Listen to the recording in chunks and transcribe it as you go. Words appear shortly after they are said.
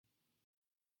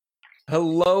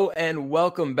Hello and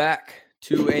welcome back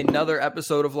to another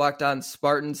episode of Locked On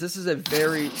Spartans. This is a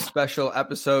very special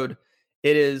episode.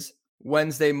 It is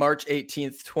Wednesday, March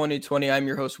 18th, 2020. I'm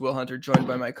your host, Will Hunter, joined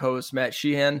by my co-host, Matt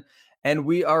Sheehan. And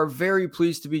we are very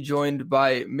pleased to be joined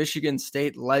by Michigan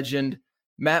State legend,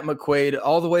 Matt McQuaid,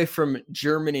 all the way from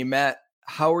Germany. Matt,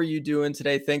 how are you doing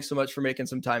today? Thanks so much for making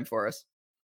some time for us.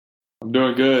 I'm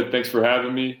doing good. Thanks for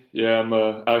having me. Yeah, I'm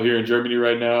out here in Germany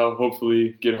right now.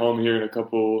 Hopefully get home here in a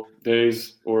couple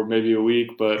days or maybe a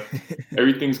week, but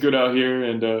everything's good out here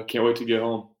and can't wait to get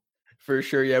home. For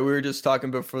sure. Yeah, we were just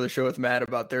talking before the show with Matt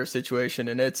about their situation,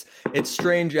 and it's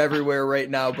strange everywhere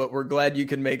right now, but we're glad you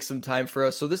can make some time for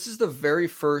us. So this is the very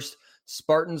first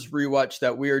Spartans rewatch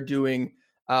that we are doing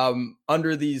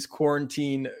under these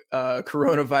quarantine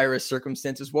coronavirus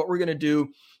circumstances. What we're going to do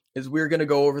is we're going to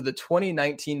go over the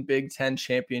 2019 Big Ten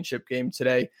championship game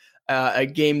today, a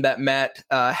game that Matt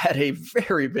had a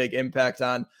very big impact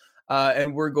on.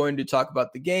 And we're going to talk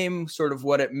about the game, sort of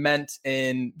what it meant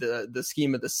in the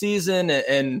scheme of the season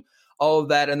and all of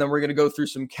that. And then we're going to go through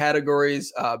some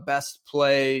categories, best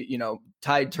play,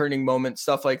 tide turning moments,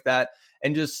 stuff like that.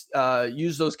 And just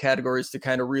use those categories to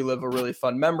kind of relive a really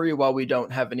fun memory while we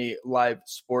don't have any live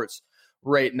sports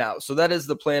right now. So that is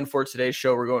the plan for today's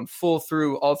show. We're going full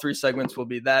through. All three segments will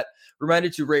be that.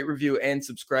 Reminded to rate, review, and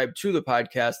subscribe to the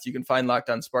podcast. You can find Locked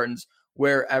On Spartans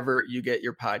wherever you get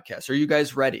your podcasts. Are you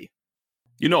guys ready?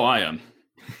 You know I am.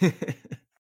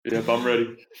 Yep, I'm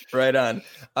ready. Right on.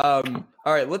 All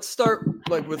right, let's start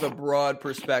with a broad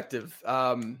perspective.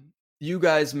 You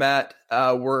guys, Matt,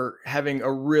 were having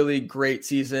a really great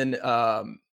season,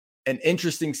 an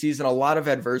interesting season, a lot of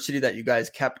adversity that you guys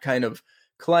kept kind of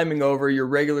climbing over. Your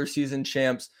regular season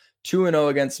champs, 2-0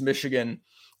 against Michigan,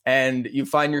 and you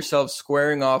find yourself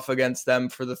squaring off against them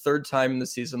for the third time in the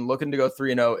season, looking to go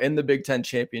 3-0 in the Big Ten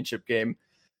championship game.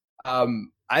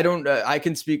 I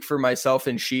can speak for myself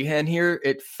and Sheehan here.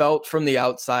 It felt from the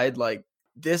outside like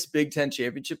this Big Ten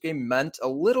championship game meant a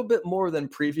little bit more than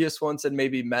previous ones had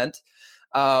maybe meant,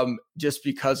 just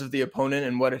because of the opponent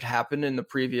and what had happened in the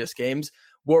previous games.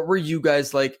 What were you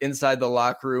guys like inside the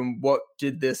locker room? What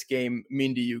did this game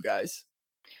mean to you guys?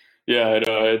 Yeah,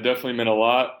 it definitely meant a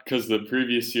lot because the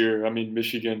previous year,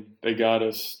 Michigan, they got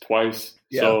us twice.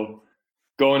 Yeah. So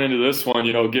going into this one,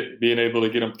 being able to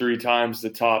get them 3 times the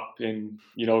top and,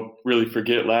 really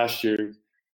forget last year,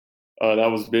 that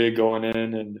was big going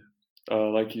in. And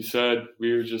like you said,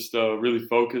 we were just really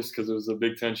focused because it was a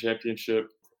Big Ten championship,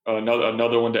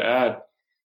 another one to add.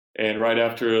 And right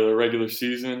after the regular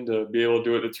season, to be able to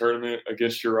do it in the tournament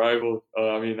against your rival,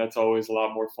 that's always a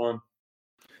lot more fun.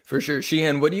 For sure.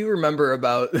 Sheehan, what do you remember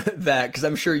about that? Because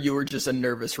I'm sure you were just a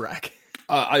nervous wreck.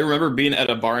 I remember being at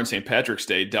a bar in St. Patrick's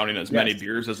Day, downing as many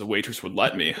beers as the waitress would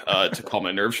let me to calm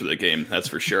my nerves for the game. That's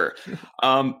for sure.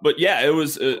 But yeah, it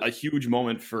was a huge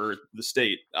moment for the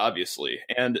state, obviously.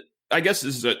 And I guess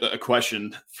this is a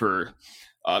question for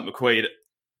McQuaid.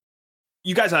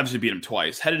 You guys obviously beat him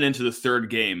twice. Headed into the third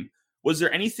game, was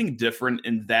there anything different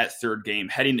in that third game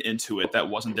heading into it that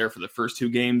wasn't there for the first 2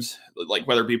 games? Like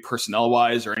whether it be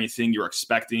personnel-wise or anything you were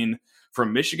expecting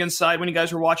from Michigan's side when you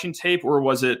guys were watching tape, or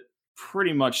was it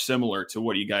pretty much similar to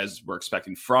what you guys were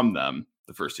expecting from them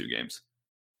the first 2 games?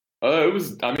 It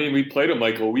was, we played them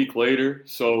like a week later.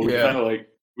 So we kind of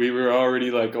we were already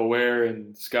aware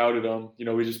and scouted them.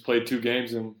 We just played 2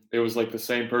 games and it was like the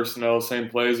same personnel, same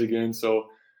plays again. So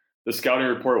the scouting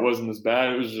report wasn't as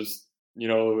bad. It was just,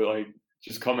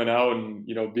 just coming out and,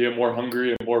 being more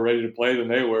hungry and more ready to play than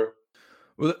they were.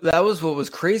 Well, that was what was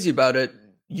crazy about it.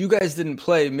 You guys didn't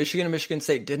play. Michigan and Michigan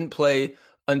State didn't play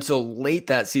until late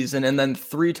that season. And then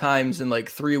 3 times in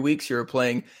 3 weeks you were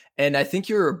playing. And I think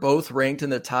you were both ranked in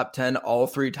the top 10 all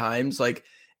 3 times.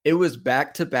 It was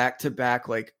back to back to back,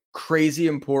 crazy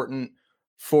important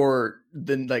for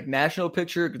the national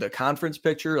picture, the conference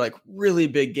picture, really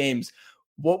big games.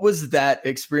 What was that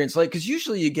experience like? Because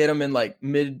usually you get them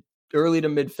in early to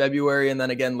mid February and then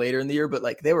again later in the year, but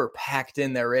they were packed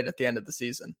in there right at the end of the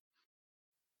season.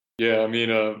 Yeah,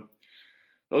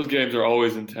 those games are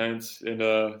always intense and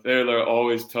they're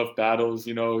always tough battles,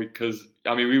 because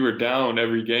we were down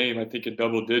every game, I think in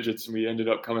double digits, and we ended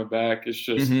up coming back. It's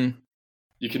just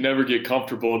you can never get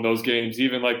comfortable in those games.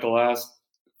 Even the last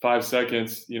 5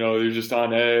 seconds, you're just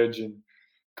on edge and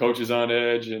coach is on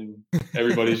edge and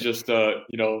everybody's just,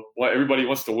 everybody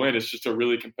wants to win. It's just a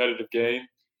really competitive game,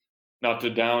 not to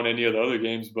down any of the other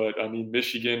games. But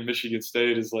Michigan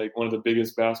State is one of the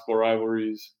biggest basketball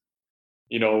rivalries,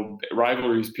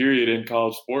 period in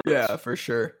college sports. Yeah, for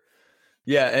sure.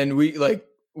 Yeah. And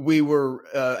we were,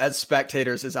 as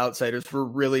spectators, as outsiders, we're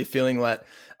really feeling that.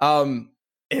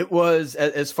 It was,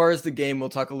 as far as the game, we'll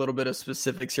talk a little bit of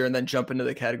specifics here and then jump into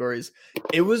the categories.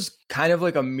 It was kind of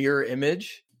like a mirror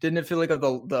image. Didn't it feel like of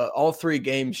the all three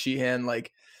games, Sheehan,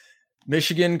 like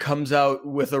Michigan comes out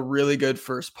with a really good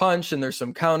first punch and there's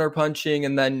some counter punching.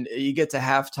 And then you get to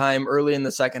halftime early in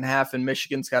the second half and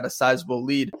Michigan's got a sizable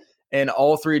lead. And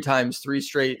all three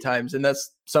straight times. And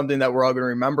that's something that we're all going to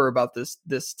remember about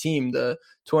this team, the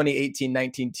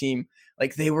 2018-19 team.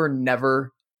 Like they were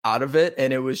never out of it.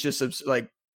 And it was just like,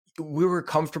 we were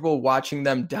comfortable watching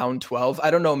them down 12.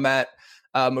 I don't know, Matt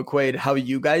McQuaid, how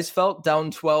you guys felt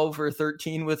down 12 or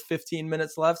 13 with 15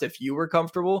 minutes left, if you were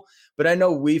comfortable, but I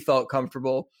know we felt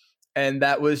comfortable. And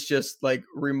that was just like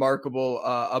remarkable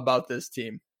about this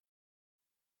team.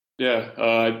 Yeah,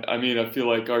 I mean, I feel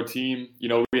like our team,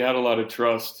 we had a lot of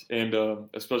trust, and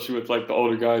especially with like the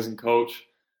older guys and coach,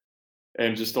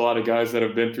 and just a lot of guys that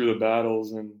have been through the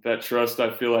battles, and that trust I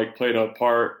feel like played a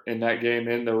part in that game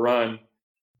and the run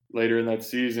later in that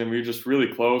season. We were just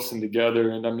really close and together,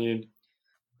 and I mean,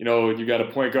 you got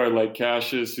a point guard like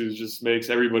Cassius who just makes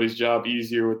everybody's job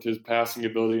easier with his passing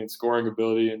ability and scoring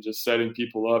ability and just setting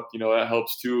people up. That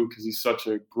helps too because he's such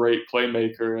a great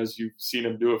playmaker, as you've seen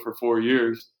him do it for 4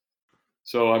 years.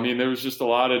 So, I mean, there was just a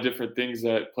lot of different things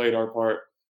that played our part.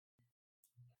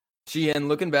 Sheehan,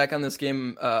 looking back on this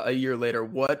game a year later,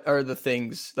 what are the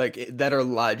things like that are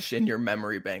lodged in your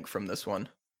memory bank from this one?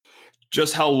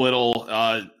 Just how little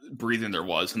breathing there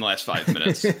was in the last 5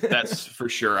 minutes. That's for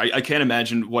sure. I can't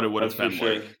imagine what it would have been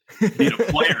like being a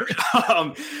player.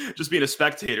 Just being a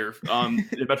spectator.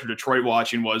 Metro Detroit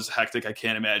watching was hectic. I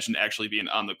can't imagine actually being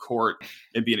on the court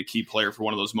and being a key player for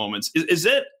one of those moments. Is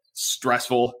it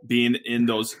stressful being in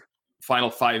those final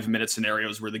 5 minute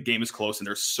scenarios where the game is close and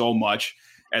there's so much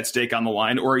at stake on the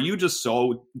line, or are you just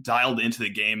so dialed into the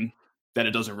game that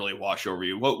it doesn't really wash over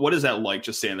you? What is that like,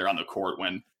 just standing there on the court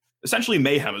when essentially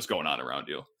mayhem is going on around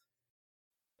you?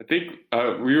 I think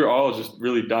we were all just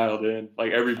really dialed in,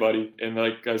 like everybody, and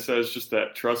like I said, it's just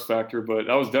that trust factor. But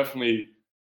that was definitely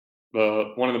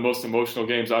one of the most emotional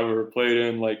games I've ever played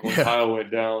in, like when Kyle went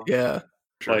down. Yeah.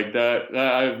 Sure. Like that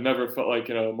I've never felt like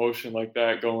an emotion like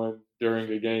that going during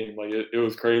a game. Like it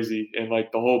was crazy, and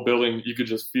like the whole building, you could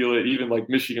just feel it. Even like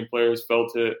Michigan players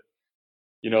felt it.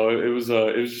 It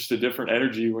was just a different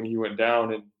energy when he went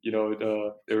down, and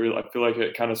I feel like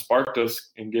it kind of sparked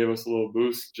us and gave us a little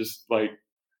boost. Just like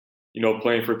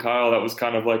playing for Kyle, that was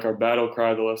kind of like our battle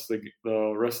cry the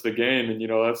rest of the game.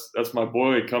 And that's my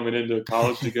boy coming into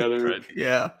college together. Right.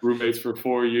 Yeah, roommates for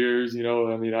 4 years. I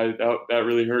mean, that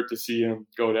really hurt to see him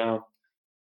go down.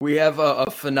 We have a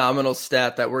phenomenal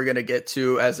stat that we're going to get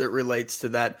to as it relates to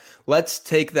that. Let's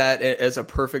take that as a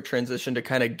perfect transition to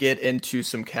kind of get into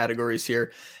some categories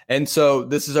here. And so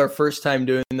this is our first time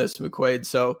doing this, McQuaid.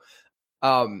 So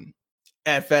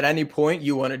if at any point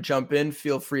you want to jump in,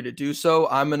 feel free to do so.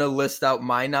 I'm going to list out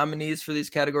my nominees for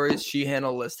these categories. Sheehan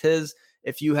will list his.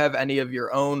 If you have any of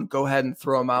your own, go ahead and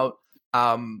throw them out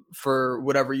for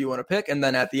whatever you want to pick. And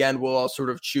then at the end, we'll all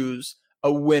sort of choose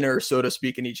a winner, so to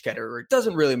speak, in each category. It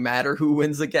doesn't really matter who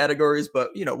wins the categories, but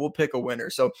we'll pick a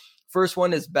winner. So first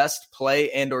one is best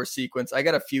play and or sequence. I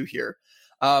got a few here.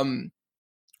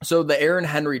 So the Aaron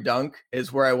Henry dunk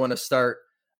is where I want to start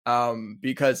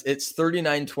because it's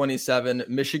 39-27.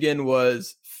 Michigan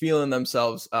was feeling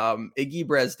themselves. Iggy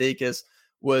Brazdeikis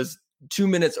was 2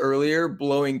 minutes earlier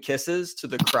blowing kisses to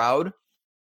the crowd.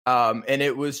 And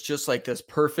it was just like this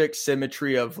perfect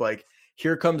symmetry of like,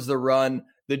 here comes the run.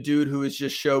 The dude who was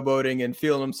just showboating and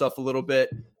feeling himself a little bit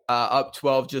up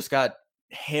 12 just got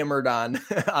hammered on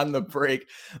the break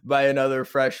by another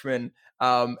freshman.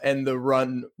 And the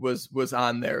run was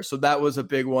on there. So that was a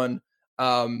big one.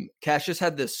 Cassius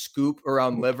had this scoop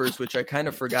around Livers, which I kind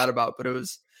of forgot about, but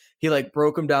he like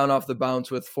broke him down off the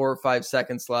bounce with 4 or 5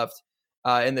 seconds left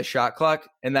in the shot clock.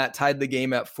 And that tied the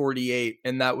game at 48.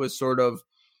 And that was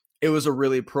it was a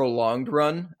really prolonged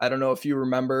run. I don't know if you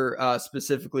remember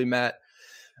specifically, Matt,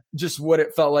 just what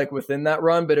it felt like within that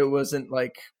run, but it wasn't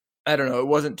like, I don't know, it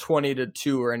wasn't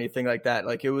 20-2 or anything like that.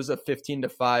 Like it was a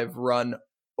 15-5 run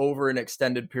over an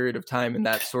extended period of time. And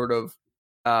that sort of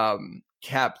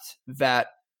capped that.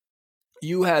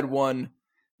 You had one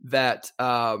that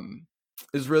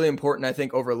is really important, I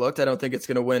think, overlooked. I don't think it's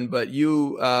going to win, but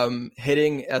you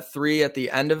hitting a 3 at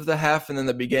the end of the half and then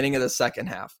the beginning of the second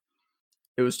half.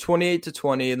 It was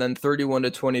 28-20 and then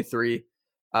 31-23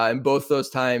 in both those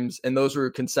times. And those were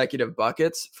consecutive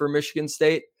buckets for Michigan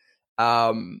State.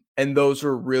 And those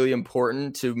were really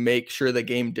important to make sure the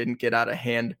game didn't get out of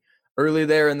hand early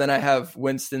there. And then I have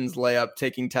Winston's layup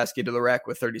taking Teske to the rack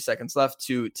with 30 seconds left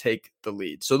to take the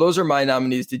lead. So those are my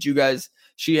nominees. Did you guys,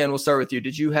 Sheehan, we'll start with you.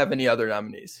 Did you have any other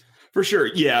nominees? For sure.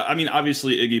 Yeah. I mean,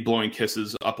 obviously, Iggy blowing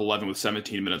kisses up 11 with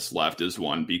 17 minutes left is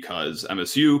one because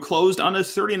MSU closed on a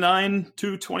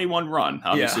 39-21 run.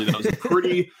 Obviously, that was a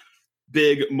pretty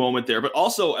big moment there. But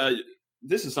also,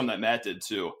 this is something that Matt did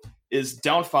too, is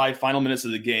down 5, final minutes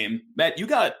of the game. Matt, you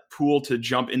got Poole to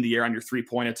jump in the air on your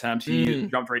 3-point attempt. He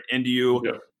jumped right into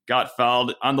you, got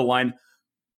fouled on the line.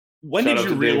 When did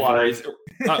you realize?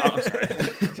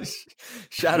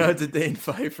 Shout out to Dane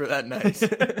Fife for that nice.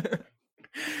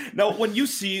 Now, when you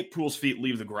see Poole's feet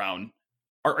leave the ground,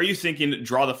 are you thinking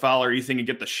draw the foul, or are you thinking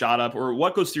get the shot up, or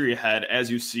what goes through your head as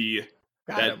you see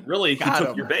he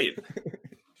took your bait?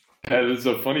 Yeah, this is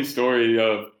a funny story.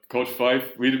 Coach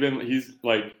Fife,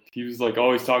 he was like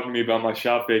always talking to me about my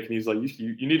shot fake, and he's like,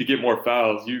 you need to get more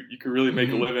fouls. You could really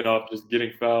make a living off just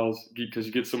getting fouls because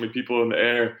you get so many people in the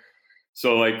air.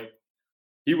 So like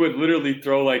he would literally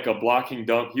throw like a blocking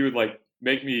dunk. He would like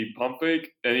make me pump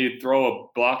fake, and he'd throw a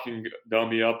blocking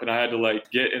dummy up, and I had to like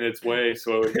get in its way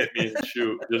so it would hit me and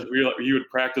shoot. He would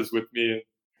practice with me.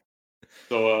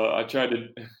 So I tried to,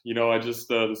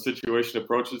 the situation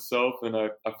approached itself, and I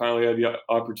finally had the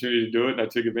opportunity to do it, and I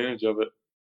took advantage of it.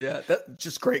 Yeah, that's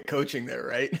just great coaching there,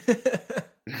 right?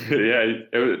 Yeah,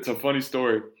 it's a funny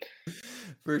story.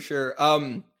 For sure.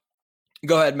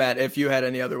 Go ahead, Matt, if you had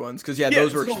any other ones, because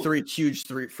those were three huge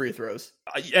free throws.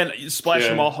 And splash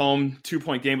them all home,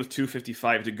 2-point game with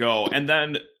 2:55 to go. And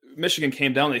then Michigan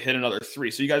came down, they hit another 3.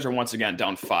 So you guys are once again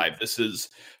down 5. This is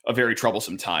a very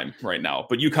troublesome time right now.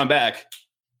 But you come back,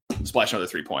 splash another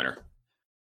 3-pointer.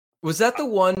 Was that the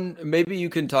one, maybe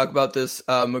you can talk about this,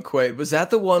 McQuaid, was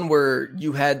that the one where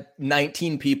you had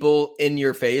 19 people in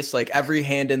your face, like every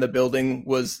hand in the building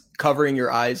was covering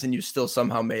your eyes and you still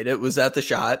somehow made it? Was that the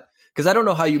shot? Because I don't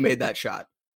know how you made that shot.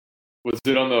 Was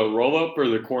it on the roll-up or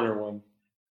the corner one?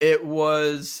 It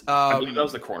was... I believe that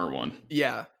was the corner one.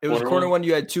 Yeah, it was corner one.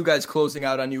 You had 2 guys closing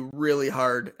out on you really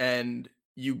hard, and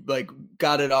you like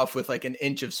got it off with like an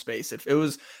inch of space. If it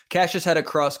was... Cassius had a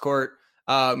cross-court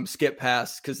skip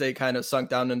pass because they kind of sunk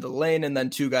down into the lane, and then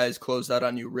 2 guys closed out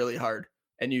on you really hard,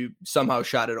 and you somehow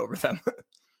shot it over them.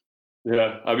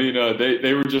 Yeah, I mean,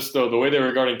 they were just the way they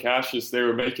were guarding Cassius, they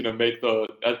were making him make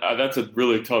that's a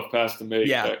really tough pass to make.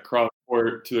 Yeah. That cross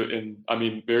court and I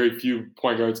mean, very few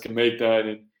point guards can make that,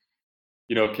 and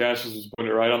Cassius was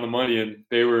putting it right on the money, and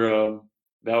they were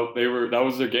that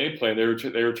was their game plan. They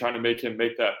were trying to make him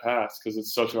make that pass because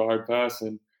it's such a hard pass,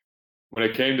 and when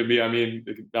it came to me, I mean,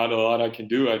 not a lot I can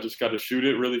do. I just got to shoot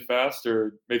it really fast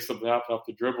or make something happen off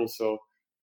the dribble. So,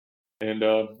 and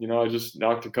I just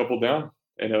knocked a couple down.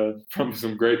 And from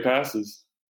some great passes.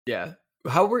 Yeah.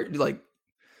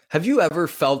 Have you ever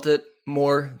felt it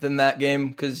more than that game?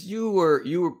 Because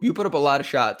you put up a lot of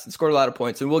shots and scored a lot of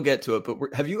points, and we'll get to it.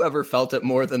 But have you ever felt it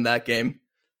more than that game?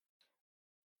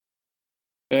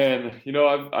 And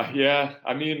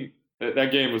I mean,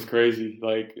 that game was crazy.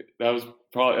 Like that was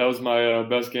my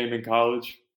best game in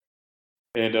college,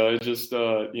 and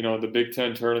the Big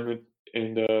Ten tournament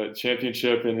and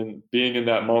championship, and being in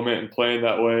that moment and playing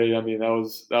that way. I mean, that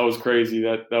was crazy.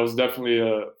 That was definitely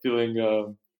a feeling.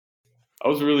 That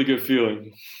was a really good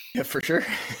feeling. Yeah, for sure.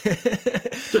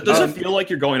 Does it feel like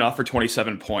you're going off for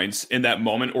 27 points in that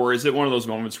moment, or is it one of those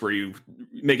moments where you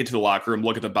make it to the locker room,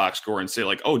 look at the box score, and say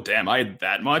like, "Oh, damn, I had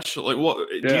that much"? Like, what?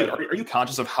 Are you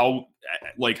conscious of how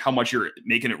much you're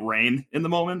making it rain in the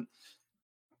moment?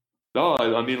 No,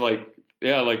 I mean,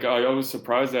 I was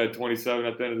surprised I had 27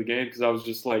 at the end of the game because I was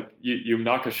just like, you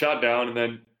knock a shot down and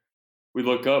then we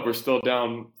look up, we're still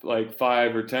down like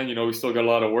 5 or 10. We still got a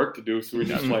lot of work to do, so we're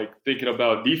just like thinking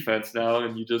about defense now,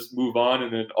 and you just move on,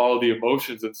 and then all the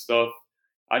emotions and stuff.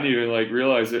 I didn't even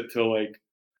realize it till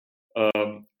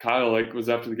Kyle was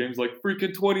after the game. He's like,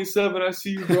 "Freaking 27! I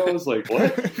see you, bro." I was like,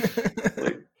 "What?"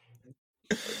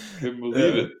 Couldn't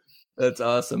believe it. That's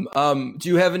awesome. Do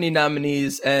you have any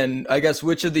nominees? And I guess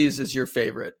which of these is your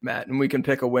favorite, Matt? And we can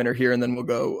pick a winner here, and then we'll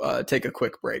go take a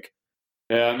quick break.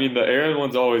 Yeah, I mean, the Aaron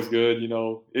one's always good.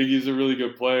 Iggy's a really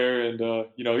good player, and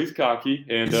he's cocky.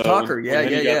 And he's a talker.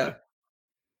 Yeah.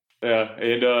 Yeah,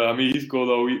 and I mean, he's cool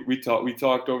though. We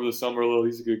talked over the summer a little.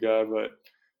 He's a good guy, but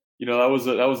that was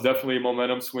definitely a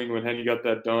momentum swing when Henny got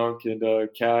that dunk, and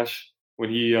Cash when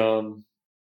he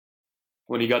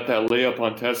got that layup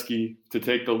on Teskey to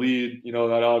take the lead.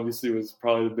 That obviously was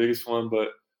probably the biggest one. But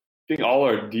I think all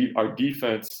our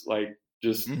defense,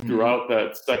 just throughout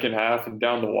that second half and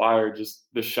down the wire, just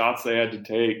the shots they had to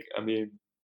take. I mean,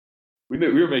 we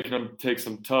were making them take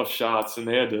some tough shots, and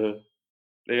we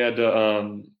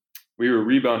were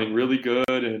rebounding really good,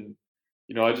 and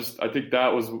I think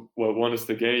that was what won us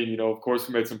the game. Of course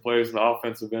we made some plays in the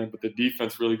offensive end, but the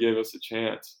defense really gave us a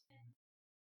chance.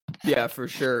 Yeah, for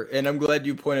sure. And I'm glad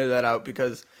you pointed that out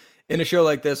because in a show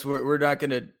like this, we're not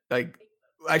going to like.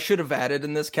 I should have added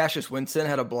in this. Cassius Winston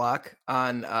had a block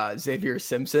on Xavier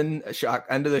Simpson, a shot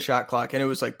end of the shot clock, and it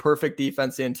was like perfect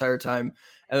defense the entire time.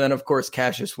 And then, of course,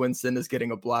 Cassius Winston is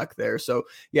getting a block there. So,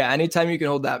 yeah, anytime you can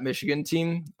hold that Michigan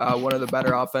team, one of the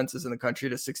better offenses in the country,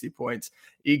 to 60 points,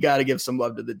 you got to give some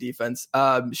love to the defense.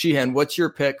 Sheehan, what's your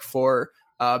pick for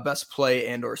best play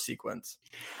and or sequence?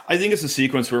 I think it's a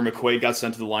sequence where McQuaid got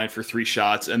sent to the line for 3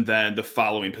 shots, and then the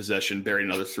following possession buried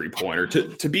another 3-pointer.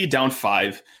 To be down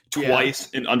 5 twice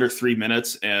in under 3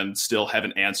 minutes and still have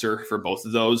an answer for both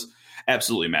of those,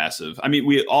 absolutely massive. I mean,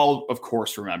 we all, of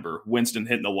course, remember Winston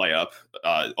hitting the layup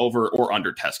over or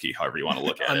under Teske, however you want to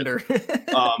look at it.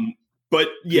 But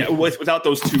yeah, without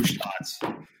those 2 shots,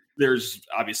 there's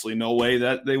obviously no way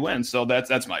that they win. So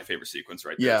that's my favorite sequence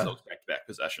right there. Yeah. Those back-to-back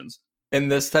possessions. In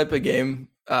this type of game,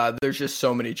 there's just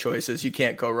so many choices. You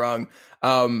can't go wrong.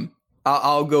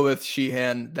 I'll go with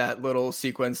Sheehan, that little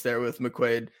sequence there with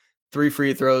McQuaid. 3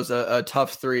 free throws, a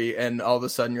tough 3, and all of a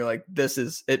sudden you're like, this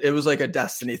is it. It was like a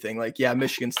destiny thing. Like, yeah,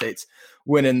 Michigan State's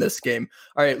winning this game.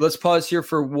 All right, let's pause here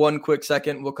for one quick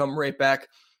second. We'll come right back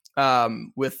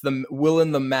with the Will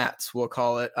and the Mats, we'll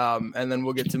call it. And then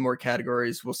we'll get to more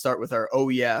categories. We'll start with our Oh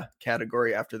Yeah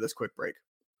category after this quick break.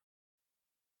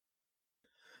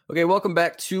 Okay, welcome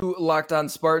back to Locked On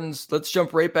Spartans. Let's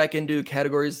jump right back into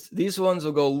categories. These ones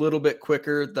will go a little bit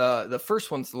quicker. The first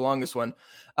one's the longest one.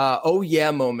 Oh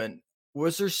yeah moment.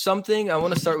 Was there something, I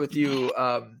want to start with you,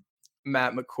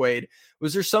 Matt McQuaid.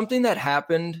 Was there something that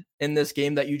happened in this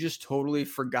game that you just totally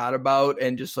forgot about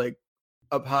and just like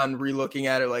upon relooking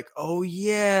at it, like, oh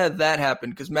yeah, that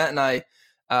happened? Because Matt and I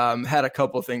had a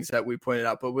couple things that we pointed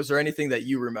out, but was there anything that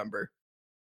you remember?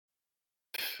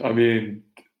 I mean,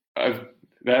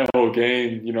 that whole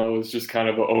game, was just kind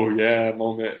of a oh yeah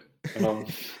moment.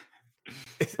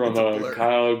 From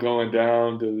Kyle going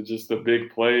down to just the big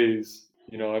plays,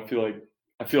 I feel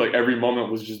like every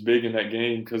moment was just big in that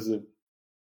game because of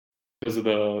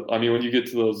the. I mean, when you get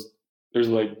to those, there's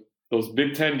like those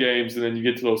Big Ten games, and then you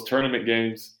get to those tournament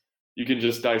games, you can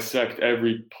just dissect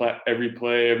every play,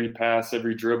 every pass,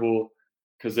 every dribble.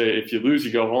 Because if you lose,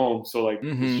 you go home. So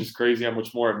it's just crazy how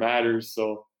much more it matters.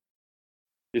 So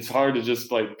it's hard to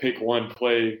just like pick one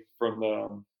play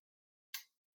from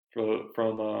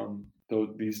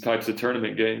these types of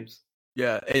tournament games.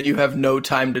 Yeah, and you have no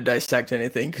time to dissect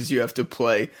anything because you have to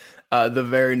play the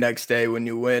very next day when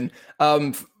you win.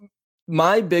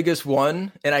 My biggest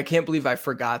one, and I can't believe I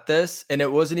forgot this, and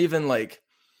it wasn't even like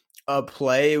a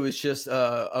play, it was just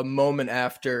a moment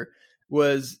after,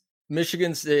 was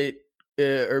Michigan State,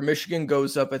 or Michigan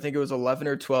goes up, I think it was 11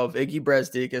 or 12. Iggy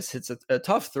Brazdeikis hits a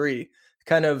tough 3,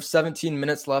 kind of 17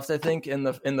 minutes left, I think, in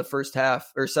the first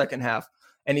half or second half.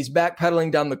 And he's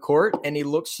backpedaling down the court, and he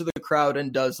looks to the crowd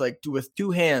and does like with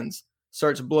 2 hands,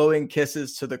 starts blowing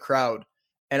kisses to the crowd.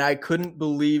 And I couldn't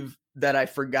believe that I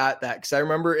forgot that, because I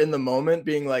remember in the moment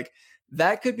being like,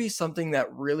 that could be something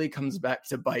that really comes back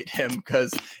to bite him,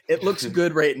 because it looks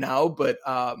good right now, but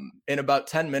in about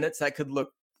 10 minutes, that could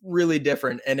look really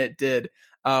different. And it did.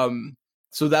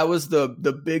 So that was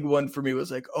the big one for me,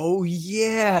 was like, oh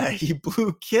yeah, he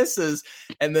blew kisses.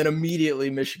 And then immediately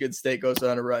Michigan State goes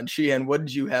on a run. Sheehan, what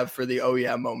did you have for the oh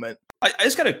yeah moment? I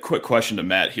just got a quick question to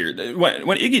Matt here.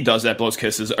 When Iggy does that, blows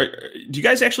kisses, do you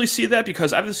guys actually see that?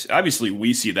 Because obviously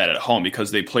we see that at home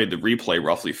because they played the replay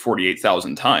roughly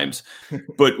 48,000 times.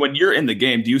 But when you're in the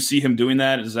game, do you see him doing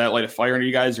that? Does that light a fire under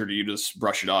you guys, or do you just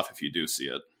brush it off if you do see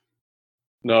it?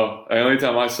 No, the only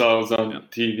time I saw it was on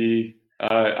TV.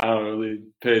 I don't really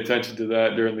pay attention to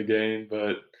that during the game,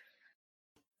 but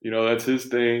that's his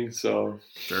thing. So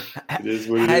sure, it is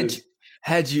what it is.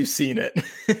 Had you seen it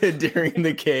during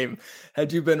the game,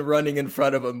 had you been running in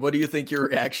front of him, what do you think your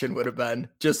reaction would have been?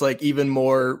 Just like even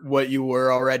more what you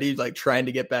were already, like trying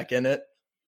to get back in it?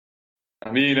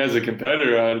 I mean, as a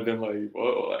competitor, I'd have been like,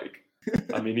 whoa,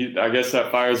 I mean, I guess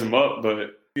that fires him up,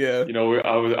 but yeah,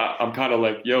 I'm kind of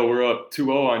like, yo, we're up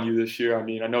 2-0 on you this year. I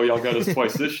mean, I know y'all got us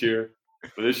twice this year,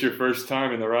 but this is your first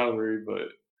time in the rivalry. But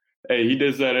hey, he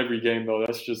does that every game, though.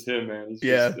 That's just him, man. He's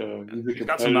he's a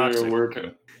competitor.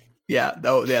 Working. Yeah,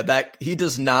 that he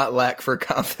does not lack for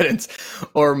confidence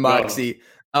or moxie.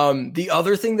 No. The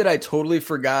other thing that I totally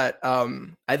forgot,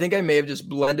 I think I may have just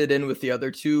blended in with the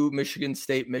other 2 Michigan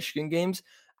games.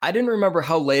 I didn't remember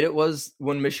how late it was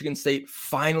when Michigan State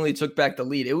finally took back the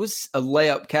lead. It was a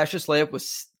layup. Cassius layup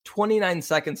was 29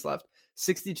 seconds left,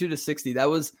 62-60. That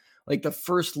was like the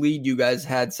first lead you guys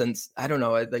had since, I don't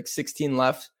know, like 16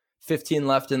 left, 15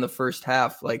 left in the first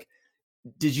half. Like,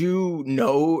 did you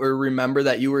know or remember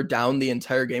that you were down the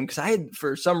entire game? Because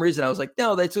for some reason, I was like,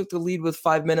 no, they took the lead with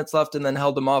 5 minutes left and then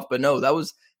held them off. But no, that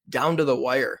was down to the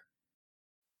wire.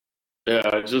 Yeah,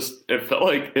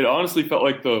 it honestly felt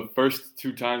like the first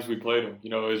 2 times we played them.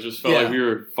 It just felt like we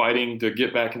were fighting to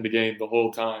get back in the game the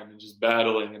whole time and just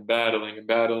battling and battling and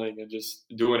battling and just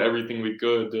doing everything we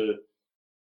could to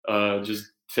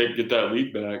just get that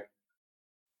lead back.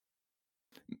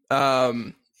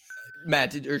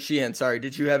 Matt,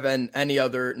 did you have any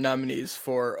other nominees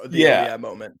for the OEM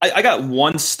moment? I got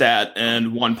one stat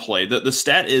and one play. The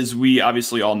stat is, we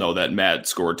obviously all know that Matt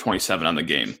scored 27 on the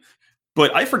game,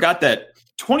 but I forgot that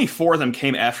 24 of them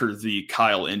came after the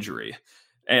Kyle injury,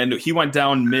 and he went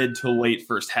down mid to late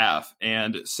first half.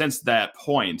 And since that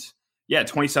point,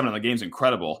 27 on the game is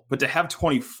incredible, but to have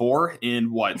 24 in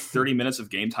 30 minutes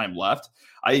of game time left,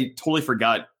 I totally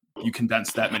forgot you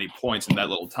condensed that many points in that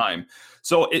little time.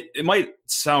 So it might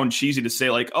sound cheesy to say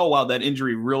like, oh, wow, that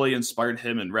injury really inspired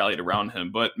him and rallied around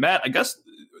him. But Matt, I guess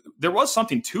there was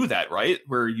something to that, right?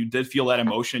 Where you did feel that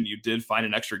emotion. You did find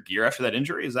an extra gear after that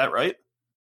injury. Is that right?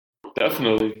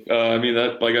 Definitely.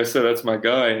 Like I said, that's my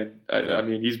guy.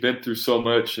 And he's been through so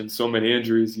much and so many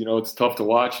injuries. It's tough to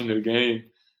watch in the game.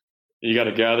 You got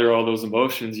to gather all those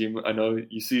emotions. I know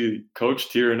you see coach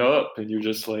tearing up and you're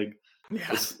just like,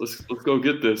 let's go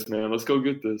get this, man. Let's go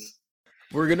get this.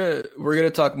 We're gonna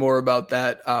talk more about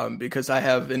that because I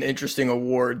have an interesting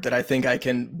award that I think I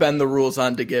can bend the rules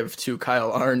on to give to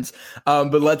Kyle Arns.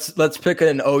 But let's pick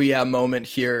an moment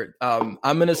here. I'm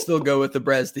gonna still go with the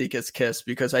Brazdeikis kiss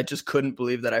because I just couldn't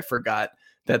believe that I forgot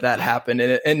that happened.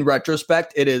 And in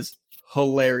retrospect, it is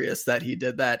hilarious that he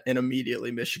did that, and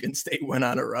immediately Michigan State went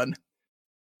on a run.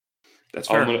 That's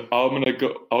fair.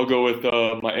 I'll go with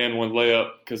my and one layup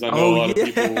because I know a lot of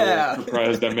people were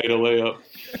surprised I made a layup.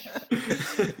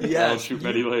 Yeah, I don't shoot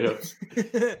many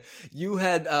layups. You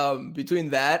had between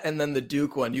that and then the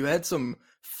Duke one, you had some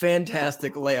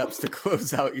fantastic layups to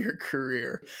close out your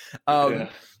career.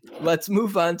 Let's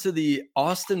move on to the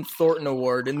Austin Thornton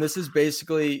Award, and this is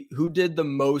basically who did the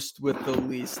most with the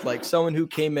least, like someone who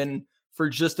came in for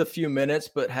just a few minutes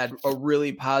but had a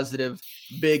really positive,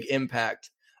 big impact.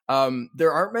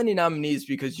 There aren't many nominees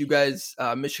because you guys,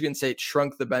 Michigan State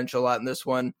shrunk the bench a lot in this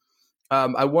one.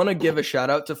 I want to give a shout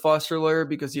out to Foster Loyer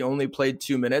because he only played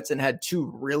 2 minutes and had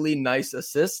 2 really nice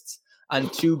assists on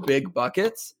 2 big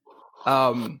buckets.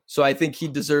 So I think he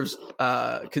deserves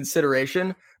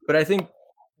consideration, but I think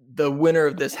the winner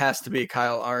of this has to be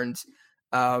Kyle Arns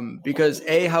because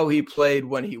how he played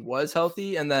when he was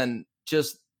healthy, and then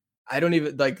just, I don't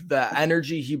even like the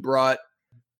energy he brought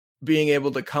being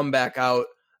able to come back out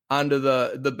onto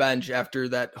the bench after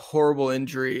that horrible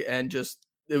injury, and just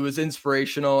it was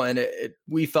inspirational, and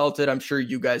we felt it. I'm sure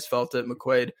you guys felt it,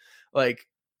 McQuaid. Like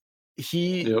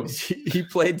he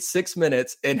played 6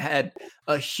 minutes and had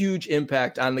a huge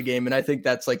impact on the game, and I think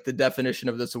that's like the definition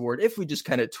of this award if we just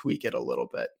kind of tweak it a little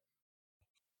bit.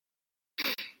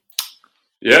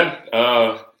 Yeah,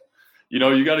 you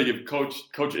got to give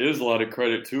Coach Iz a lot of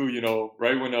credit too.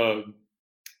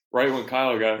 Right when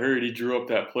Kyle got hurt, he drew up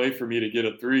that play for me to get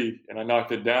a 3, and I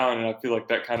knocked it down. And I feel like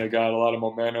that kind of got a lot of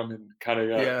momentum and kind of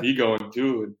got me going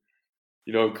too.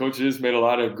 And Coach Iz made a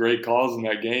lot of great calls in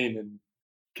that game and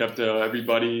kept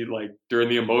everybody like during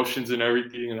the emotions and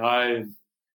everything and high. And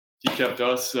he kept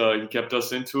us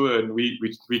into it, and we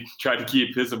tried to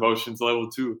keep his emotions level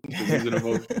too because he's an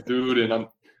emotional dude, and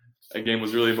that game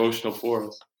was really emotional for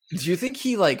us. Do you think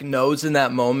he like knows in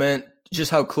that moment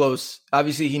just how close?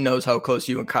 Obviously, he knows how close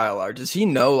you and Kyle are. Does he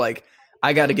know like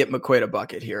I got to get McQuaid a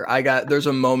bucket here? There's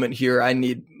a moment here. I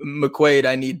need McQuaid.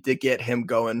 I need to get him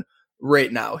going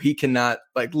right now. He cannot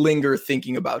like linger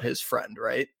thinking about his friend,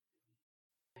 right?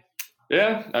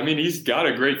 Yeah, he's got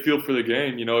a great feel for the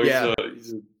game. He's a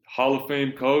Hall of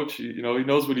Fame coach. He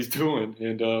knows what he's doing,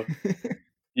 and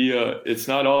it's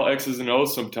not all X's and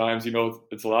O's sometimes.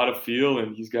 It's a lot of feel,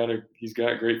 and he's got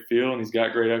great feel, and he's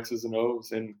got great X's and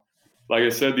O's. And like I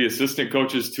said, the assistant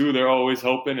coaches too, they're always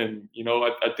helping. And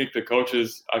I think the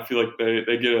coaches, I feel like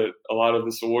they get a lot of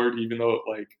this award, even though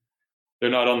like they're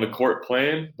not on the court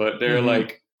playing, but they're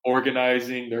like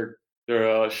organizing, they're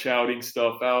shouting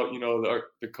stuff out.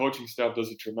 The coaching staff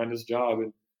does a tremendous job,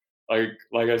 and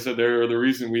like I said, they're the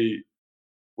reason we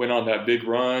went on that big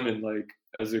run and like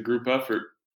as a group effort.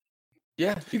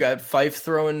 Yeah, you got Fife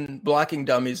throwing blocking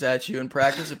dummies at you in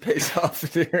practice. It pays off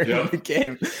during the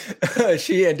game.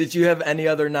 Sheehan, did you have any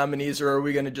other nominees, or are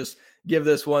we going to just give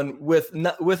this one with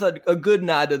a good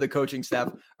nod to the coaching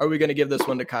staff? Are we going to give this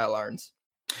one to Kyle Arns?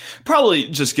 Probably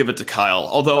just give it to Kyle.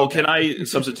 Although, okay. Can I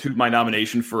substitute my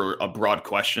nomination for a broad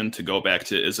question to go back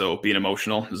to Izzo being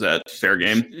emotional? Is that fair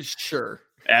game? Sure.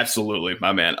 Absolutely,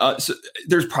 my man. So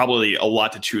there's probably a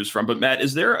lot to choose from. But, Matt,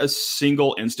 is there a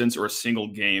single instance or a single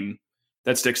game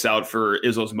that sticks out for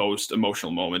Izzo's most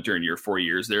emotional moment during your 4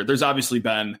 years there? There's obviously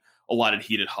been a lot of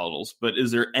heated huddles, but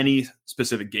is there any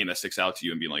specific game that sticks out to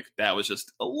you and being like, that was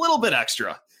just a little bit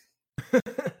extra?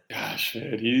 Gosh,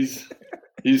 man,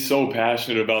 he's so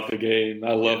passionate about the game.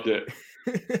 I loved it.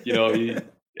 You know,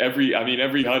 every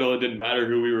huddle, it didn't matter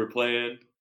who we were playing.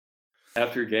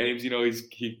 After games, you know,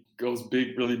 he goes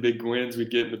really big wins.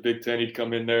 We'd get in the Big Ten, he'd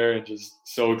come in there and just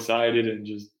so excited and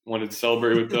just wanted to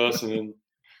celebrate with us. And then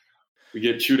we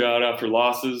get chewed out after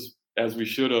losses, as we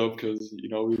should have, because, you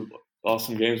know, we lost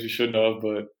some games we shouldn't have.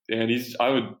 But and he's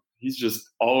just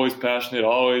always passionate,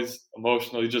 always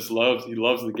emotional. He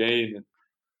loves the game, and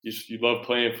you love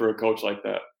playing for a coach like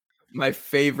that. My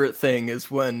favorite thing is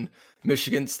when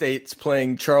Michigan State's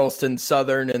playing Charleston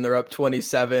Southern and they're up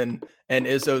 27 and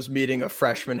Izzo's meeting a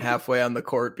freshman halfway on the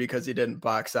court because he didn't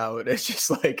box out. It's just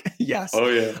like, yes. Oh,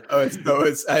 yeah.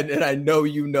 And I know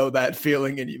you know that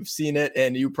feeling and you've seen it,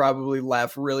 and you probably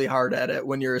laugh really hard at it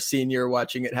when you're a senior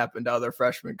watching it happen to other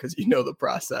freshmen because you know the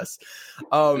process.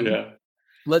 Yeah.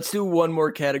 Let's do one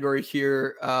more category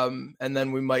here, and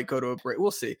then we might go to a break.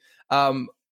 We'll see.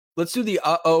 Let's do the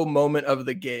moment of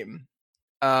the game.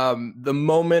 The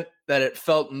moment that it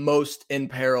felt most in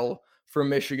peril for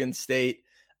Michigan State.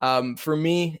 For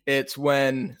me, it's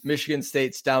when Michigan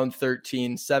State's down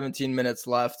 13, 17 minutes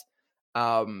left.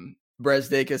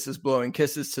 Brazdeikis is blowing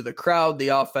kisses to the crowd. The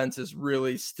offense is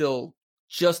really still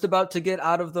just about to get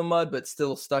out of the mud, but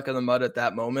still stuck in the mud at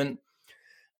that moment.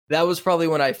 That was probably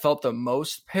when I felt the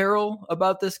most peril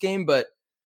about this game, but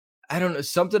I don't know,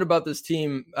 something about this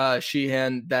team,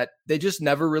 Sheehan, that they just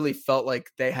never really felt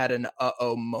like they had an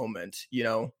moment, you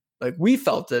know, like we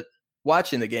felt it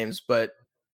watching the games, but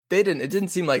it didn't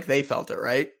seem like they felt it,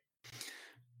 right?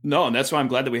 No, and that's why I'm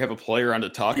glad that we have a player on to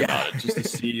talk about it, just to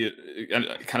see and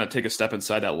kind of take a step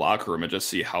inside that locker room and just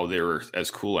see how they were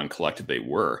as cool and collected they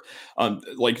were.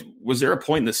 Like, was there a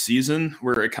point in the season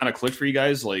where it kind of clicked for you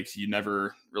guys? Like, you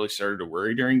never really started to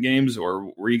worry during games,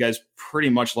 or were you guys pretty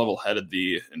much level-headed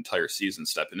the entire season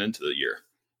stepping into the year?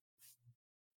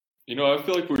 You know, I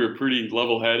feel like we were pretty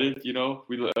level-headed. You know,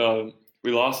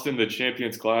 we lost in the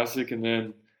Champions Classic, and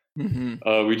then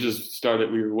we just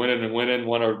started. We were winning and winning.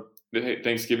 Won our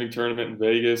Thanksgiving tournament in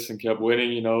Vegas and kept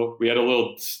winning. You know, we had a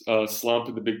little slump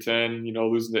in the Big Ten, you know,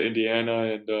 losing to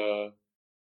Indiana and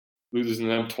losing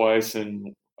to them twice,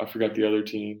 and I forgot the other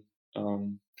team. I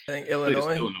think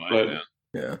Illinois. But,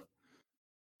 yeah.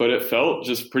 But it felt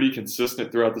just pretty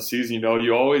consistent throughout the season. You know,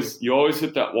 you always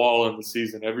hit that wall in the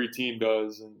season. Every team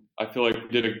does, and I feel like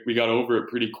we got over it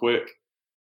pretty quick.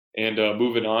 And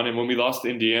moving on. And when we lost to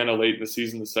Indiana late in the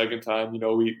season the second time, you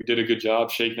know, we did a good job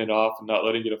shaking it off and not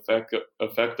letting it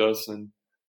affect us. And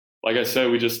like I said,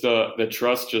 we just the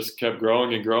trust just kept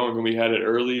growing and growing, and we had it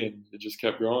early, and it just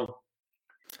kept growing.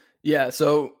 Yeah.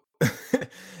 So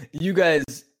you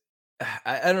guys,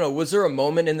 I don't know, was there a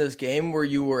moment in this game where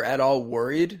you were at all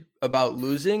worried about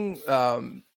losing?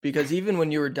 Because even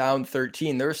when you were down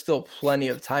 13, there was still plenty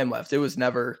of time left. It was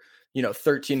never, you know,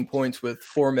 13 points with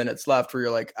 4 minutes left where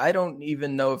you're like, I don't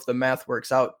even know if the math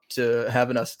works out to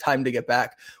having us time to get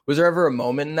back. Was there ever a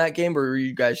moment in that game where were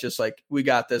you guys just like, we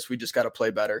got this, we just got to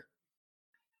play better?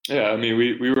 Yeah, I mean,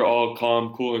 we were all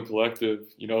calm, cool, and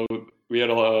collective. You know, we had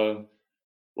a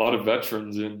lot of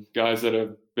veterans and guys that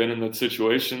have been in that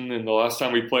situation. And the last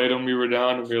time we played them, we were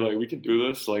down and we were like, we can do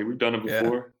this. Like, we've done it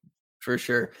before. Yeah. For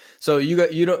sure. So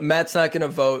Matt's not going to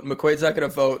vote. McQuaid's not going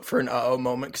to vote for an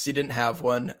moment because he didn't have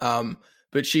one.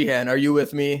 But Sheehan, are you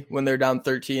with me when they're down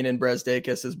 13 and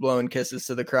Brazdeikis is blowing kisses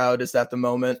to the crowd? Is that the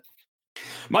moment?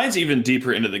 Mine's even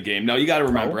deeper into the game. Now, you got to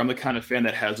remember, I'm the kind of fan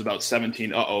that has about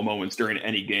 17 moments during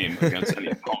any game against any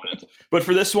opponent. But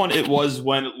for this one, it was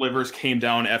when Livers came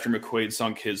down after McQuaid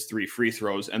sunk his 3 free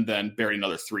throws and then buried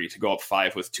another 3 to go up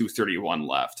 5 with 2:31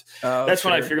 left. That's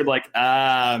when I figured, like,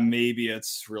 maybe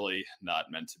it's really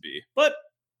not meant to be. But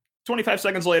 25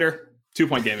 seconds later,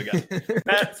 2-point game again.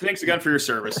 Matt, thanks again for your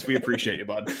service. We appreciate you,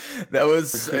 bud. That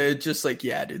was just like,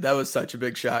 yeah, dude, that was such a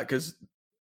big shot because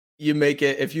you make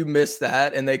it, if you miss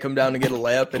that and they come down to get a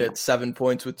layup and it's 7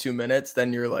 points with 2 minutes,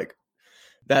 then you're like,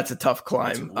 that's a tough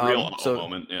climb. That's a real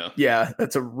moment, yeah. Yeah,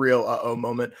 that's a real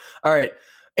moment. All right,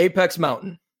 Apex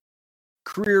Mountain,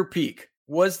 career peak.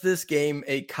 Was this game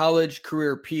a college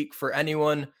career peak for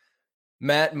anyone?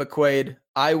 Matt McQuaid,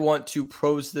 I want to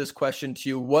pose this question to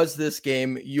you. Was this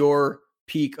game your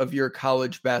peak of your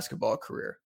college basketball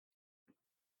career?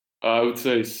 I would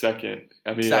say second.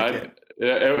 I mean, Second.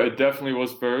 it definitely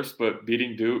was first, but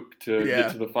beating Duke to get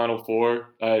Yeah. to the Final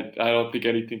Four, I don't think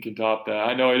anything can top that.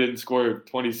 I know I didn't score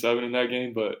 27 in that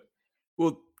game, but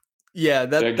Well, yeah,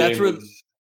 that that's game where was.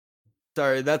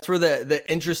 that's where the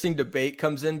interesting debate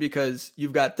comes in, because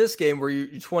you've got this game where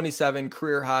you're 27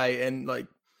 career high, and like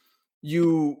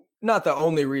you, not the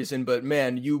only reason, but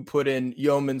man, you put in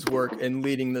yeoman's work in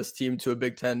leading this team to a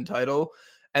Big Ten title.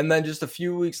 And then just a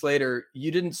few weeks later, you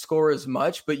didn't score as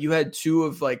much, but you had two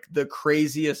of like the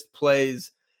craziest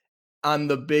plays on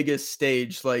the biggest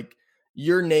stage. Like,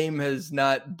 your name has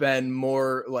not been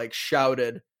more like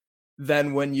shouted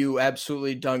than when you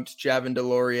absolutely dunked Javin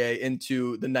DeLaurier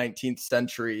into the 19th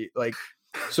century. Like,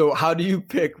 so how do you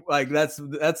pick? Like, that's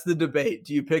the debate.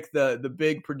 Do you pick the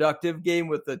big productive game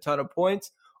with a ton of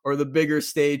points, or the bigger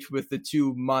stage with the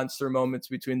two monster moments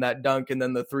between that dunk and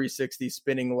then the 360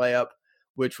 spinning layup,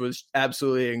 which was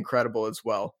absolutely incredible as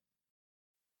well?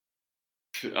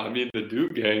 I mean, the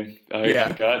Duke game, Yeah.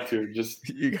 I got to just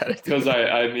You got it. because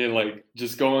I mean, like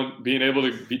just being able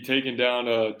to be taken down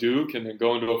Duke and then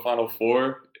going to a Final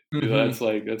Four,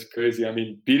 that's crazy. I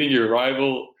mean, beating your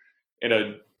rival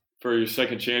for your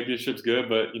second championship's good,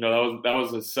 but that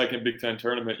was the second Big Ten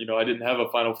tournament. I didn't have a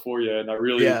Final Four yet, and I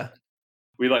really Yeah.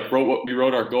 we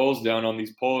wrote our goals down on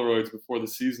these Polaroids before the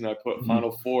season. I put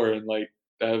Final Four, and like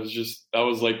that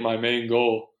was like my main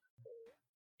goal.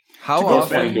 How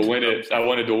often often to win it? I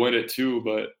wanted to win it too,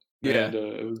 but Yeah. and,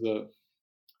 it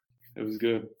was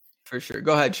good. For sure.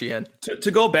 Go ahead, Sheehan.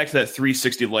 To go back to that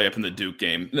 360 layup in the Duke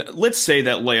game, let's say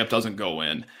that layup doesn't go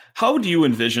in. How do you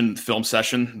envision film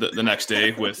session the next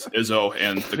day with Izzo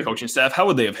and the coaching staff? How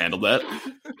would they have handled that?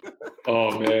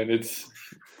 Oh man, as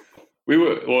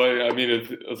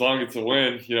long as it's a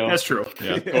win, That's true.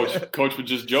 Yeah. Coach would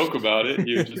just joke about it.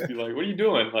 He would just be like, "What are you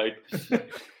doing?" Like,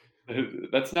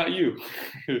 that's not you.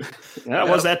 That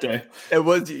was that day. It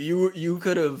was you. You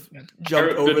could have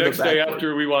jumped over the next day backboard.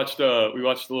 after we watched a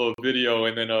little video,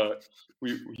 and then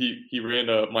he ran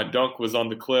my dunk was on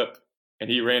the clip, and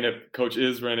he ran it. Coach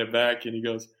ran it back, and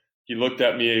he looked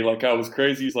at me like I was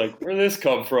crazy. He's like, "Where did this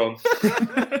come from?"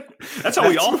 That's how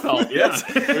we all felt. Yeah.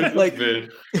 Like,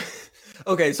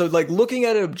 okay, so like looking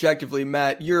at it objectively,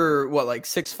 Matt, you're what, like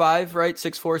 6'5", right?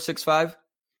 6'4", 6'5"?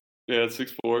 Yeah,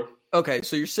 6'4". Okay,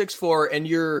 so you're 6'4", and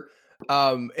you're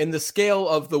in the scale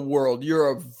of the world,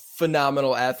 you're a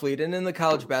phenomenal athlete, and in the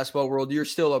college basketball world, you're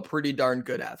still a pretty darn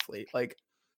good athlete. Like,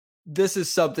 this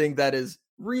is something that is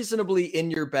reasonably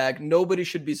in your bag. Nobody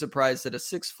should be surprised that a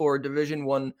 6'4" Division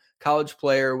I college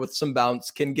player with some bounce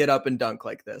can get up and dunk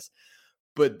like this.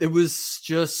 But it was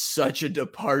just such a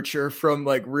departure from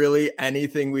like really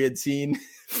anything we had seen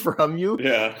from you.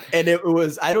 Yeah. And it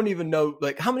was, I don't even know,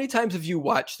 like, how many times have you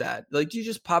watched that? Like, do you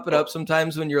just pop it up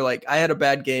sometimes when you're like, I had a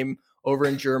bad game over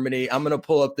in Germany, I'm going to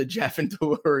pull up the Javin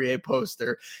DeLaurier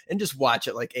poster and just watch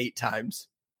it like 8 times?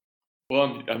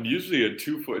 Well, I'm usually a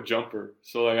 2-foot jumper.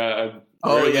 So like I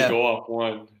rarely go off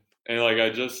one. And like I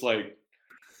just like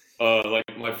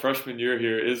my freshman year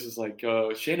here is just like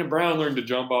Shannon Brown learned to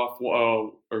jump off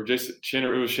or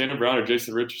Shannon Brown or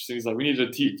Jason Richardson. He's like, we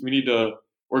need to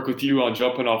work with you on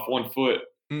jumping off 1 foot.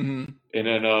 Mm-hmm. And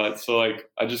then so like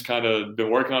I just kind of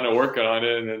been working on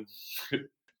it, and then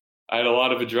I had a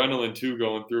lot of adrenaline too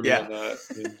going through me on that,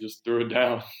 and just threw it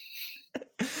down.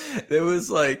 It was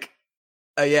like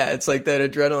it's like that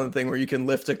adrenaline thing where you can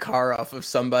lift a car off of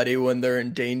somebody when they're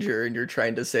in danger and you're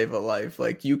trying to save a life.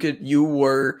 Like, you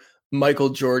were Michael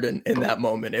Jordan in that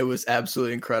moment. It was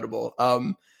absolutely incredible.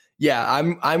 I'm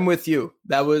with you.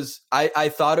 That was, I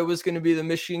thought it was going to be the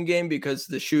Michigan game because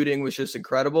the shooting was just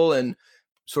incredible and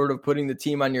sort of putting the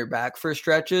team on your back for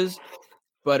stretches.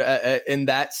 But in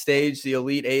that stage, the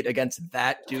Elite Eight against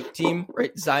that Duke team,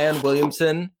 right? Zion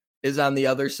Williamson is on the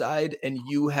other side, and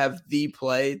you have the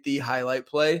highlight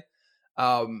play.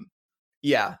 I'm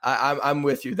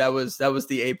with you. That was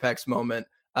the apex moment.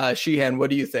 Sheehan,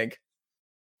 what do you think?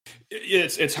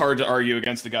 It's hard to argue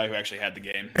against the guy who actually had the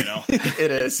game. It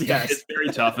is. Yes, it's very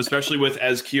tough, especially with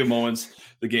as key moments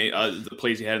the game, the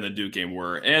plays he had in the Duke game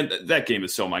were, and that game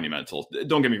is so monumental.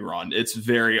 Don't get me wrong; it's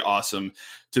very awesome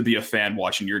to be a fan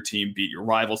watching your team beat your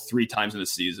rivals 3 times in a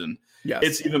season. Yes.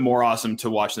 It's even more awesome to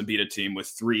watch them beat a team with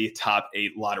 3 top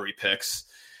 8 lottery picks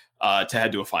to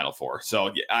head to a Final Four.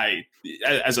 So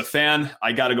as a fan,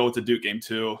 I got to go with the Duke game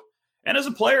too. And as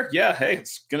a player,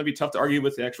 it's going to be tough to argue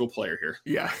with the actual player here.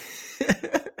 Yeah.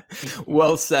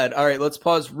 Well said. All right, let's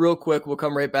pause real quick. We'll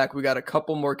come right back. We got a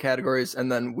couple more categories,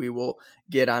 and then we will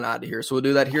get on out of here. So we'll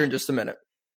do that here in just a minute.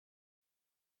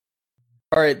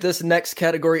 All right, this next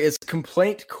category is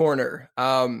Complaint Corner.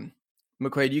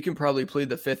 McQuaid, you can probably plead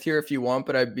the 5th here if you want,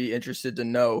 but I'd be interested to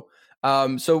know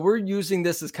So we're using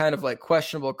this as kind of like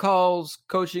questionable calls,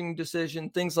 coaching decision,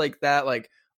 things like that, like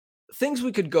things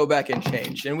we could go back and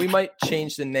change, and we might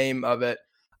change the name of it.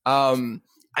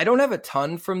 I don't have a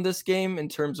ton from this game in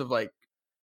terms of like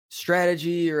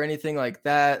strategy or anything like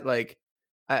that. Like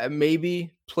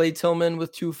maybe play Tillman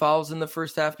with 2 fouls in the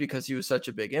first half because he was such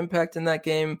a big impact in that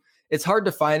game. It's hard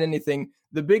to find anything.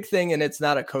 The big thing, and it's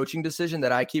not a coaching decision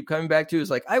that I keep coming back to, is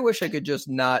like, I wish I could just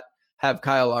not have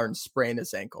Kyle Arns sprain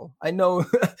his ankle. I know,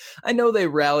 I know they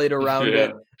rallied around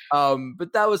it.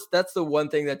 But that's the one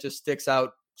thing that just sticks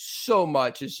out so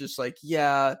much. It's just like,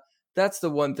 yeah, that's the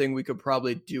one thing we could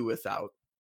probably do without.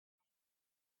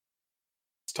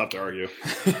 It's tough to argue.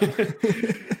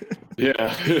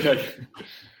 Yeah.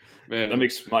 Man, that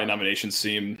makes my nomination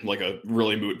seem like a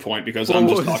really moot point because I'm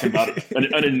just talking about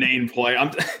an inane play.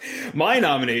 My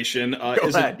nomination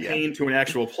isn't pain to an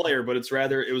actual player, but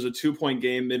it was a 2-point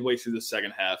game midway through the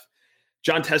second half.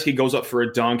 Jon Teske goes up for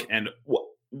a dunk, and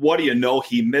what do you know?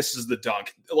 He misses the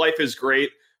dunk. Life is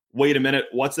great. Wait a minute.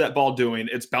 What's that ball doing?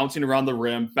 It's bouncing around the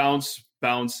rim. Bounce.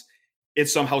 It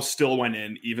somehow still went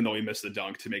in, even though he missed the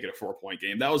dunk to make it a 4-point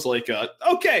game. That was like,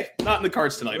 okay, not in the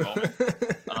cards tonight moment.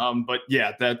 But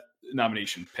yeah, that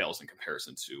nomination pales in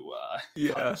comparison to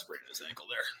spraining his ankle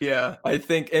there. Yeah, I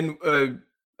think, and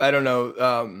I don't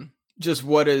know, just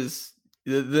what is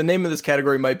the name of this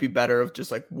category might be better of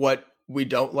just like what we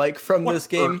don't like from this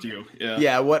game. Irked you?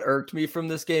 Yeah, what irked me from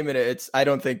this game, and I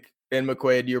don't think, and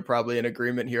McQuaid, you're probably in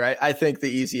agreement here. I think the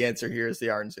easy answer here is the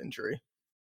Arns injury.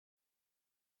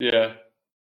 Yeah,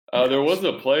 there was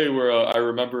a play where I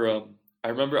remember,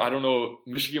 I don't know,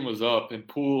 Michigan was up and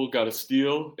Poole got a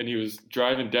steal and he was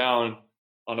driving down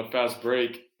on a fast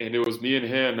break and it was me and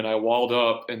him and I walled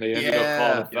up and they ended up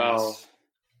calling a foul. Yes.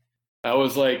 I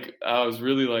was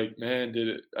really like, man,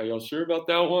 are y'all sure about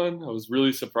that one? I was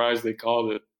really surprised they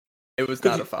called it. It was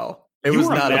not a foul. It was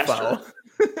not a foul.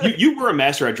 you were a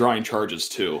master at drawing charges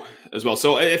too, as well.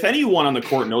 So if anyone on the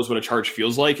court knows what a charge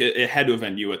feels like, it had to have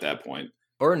been you at that point.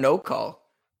 Or no call.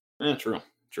 Yeah, true.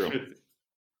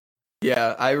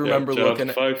 Yeah, I remember looking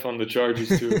at Fife on the charges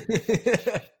too.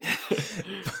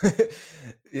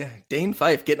 Yeah, Dane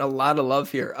Fife getting a lot of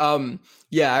love here.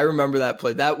 Yeah, I remember that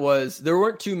play. There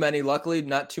weren't too many, luckily,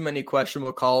 not too many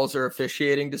questionable calls or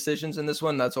officiating decisions in this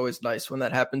one. That's always nice when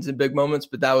that happens in big moments,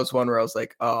 but that was one where I was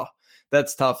like, oh,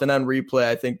 that's tough. And on replay,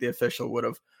 I think the official would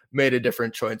have made a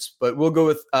different choice. But we'll go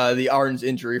with the Arns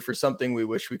injury for something we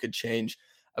wish we could change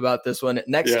about this one.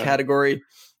 Next category,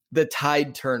 the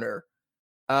Tide Turner.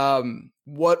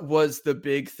 What was the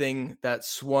big thing that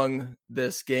swung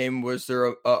this game? Was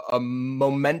there a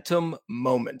momentum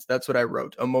moment? That's what I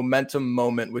wrote. A momentum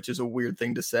moment, which is a weird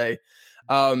thing to say.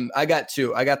 I got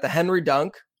 2. I got the Henry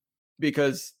dunk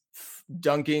because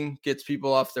dunking gets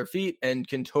people off their feet and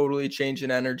can totally change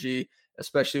an energy,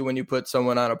 especially when you put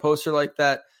someone on a poster like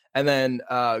that. And then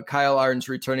Kyle Arns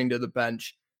returning to the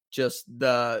bench. Just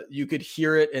you could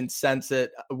hear it and sense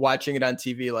it watching it on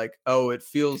TV. Like, oh, it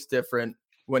feels different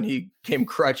when he came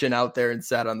crutching out there and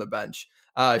sat on the bench.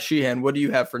 Sheehan, what do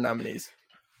you have for nominees?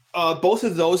 Both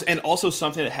of those, and also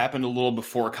something that happened a little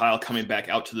before Kyle coming back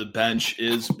out to the bench,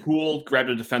 is Poole grabbed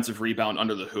a defensive rebound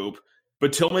under the hoop,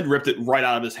 but Tillman ripped it right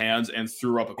out of his hands and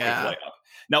threw up a quick layup.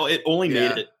 Now, it only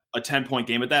made it a 10-point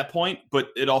game at that point,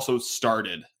 but it also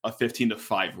started a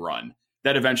 15-5 run.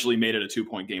 That eventually made it a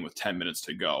 2-point game with 10 minutes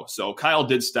to go. So Kyle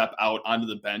did step out onto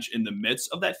the bench in the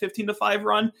midst of that 15-5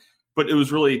 run, but it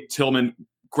was really Tillman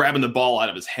grabbing the ball out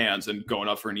of his hands and going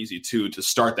up for an easy 2 to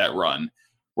start that run,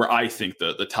 where I think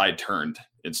the tide turned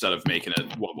instead of making it,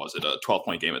 a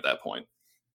 12-point game at that point.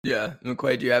 Yeah.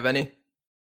 McQuaid, do you have any?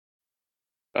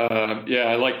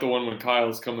 I like the one when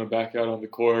Kyle's coming back out on the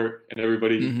court and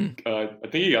everybody, I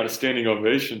think he got a standing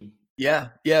ovation. Yeah.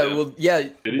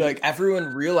 Like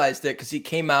everyone realized it because he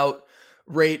came out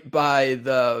right by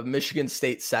the Michigan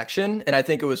State section. And I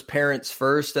think it was parents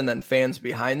first and then fans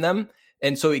behind them.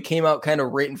 And so he came out kind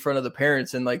of right in front of the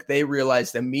parents and like they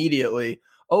realized immediately,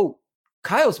 oh,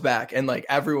 Kyle's back. And like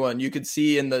everyone, you could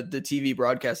see in the TV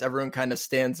broadcast, everyone kind of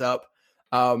stands up.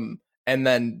 And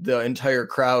then the entire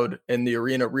crowd in the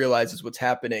arena realizes what's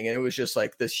happening. And it was just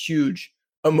like this huge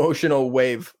emotional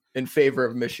wave in favor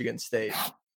of Michigan State.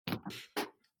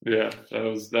 Yeah, that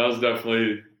was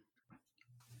definitely,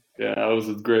 that was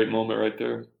a great moment right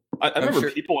there. I remember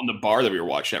people in the bar that we were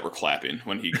watching that were clapping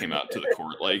when he came out to the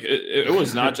court. Like it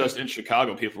was not just in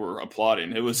Chicago; people were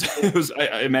applauding. It was.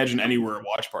 I imagine anywhere a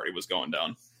watch party was going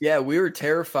down. Yeah, we were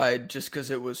terrified just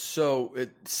because it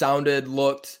sounded,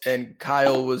 looked, and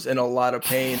Kyle was in a lot of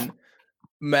pain.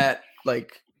 Matt,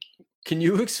 like, can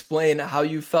you explain how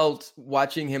you felt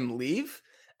watching him leave?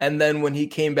 And then when he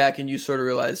came back and you sort of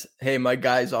realized, hey, my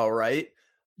guy's all right,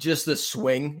 just the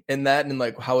swing in that and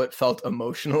like how it felt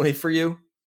emotionally for you.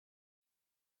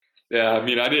 Yeah, I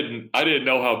mean, I didn't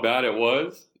know how bad it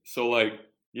was. So like,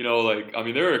 I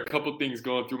mean, there were a couple things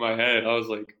going through my head. I was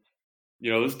like,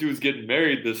 this dude's getting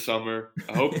married this summer.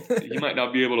 I hope he might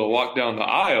not be able to walk down the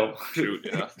aisle. Shoot,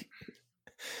 yeah.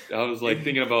 I was like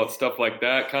thinking about stuff like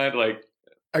that, kind of like.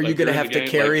 Are you gonna have to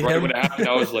carry him? Right when it happened,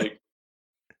 I was like,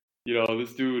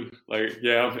 this dude, like,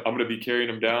 yeah, I'm gonna be carrying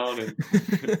him down and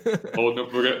holding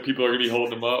him. People are gonna be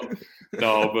holding him up.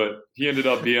 No, but he ended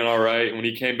up being all right. And when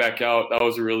he came back out, that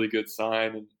was a really good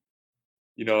sign, and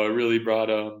it really brought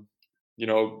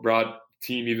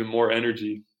team even more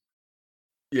energy.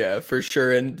 Yeah, for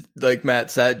sure. And like Matt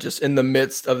said, just in the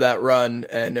midst of that run,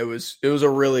 and it was a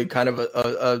really kind of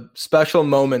a special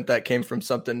moment that came from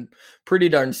something pretty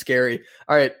darn scary.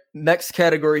 All right, next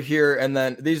category here, and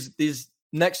then these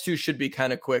next two should be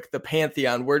kind of quick. The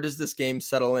Pantheon, where does this game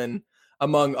settle in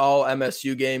among all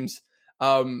MSU games?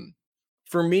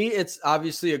 For me, it's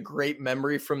obviously a great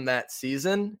memory from that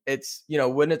season. It's,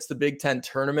 when it's the Big Ten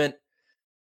tournament,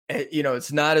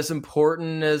 it's not as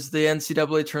important as the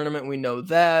NCAA tournament. We know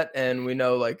that. And we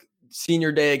know like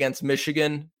senior day against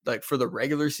Michigan, like for the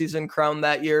regular season crown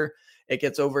that year, it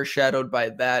gets overshadowed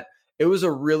by that. It was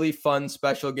a really fun,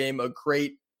 special game, a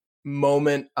great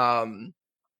moment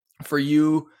for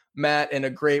you, Matt, and a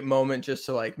great moment just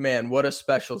to like, man, what a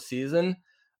special season.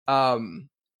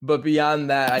 But beyond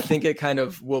that, I think it kind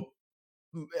of will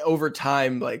over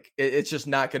time, like it's just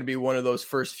not going to be one of those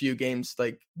first few games.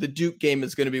 Like the Duke game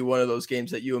is going to be one of those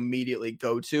games that you immediately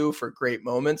go to for great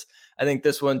moments. I think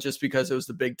this one, just because it was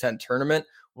the Big Ten tournament,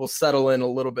 will settle in a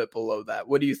little bit below that.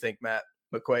 What do you think, Matt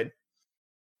McQuaid?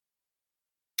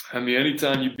 I mean,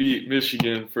 anytime you beat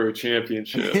Michigan for a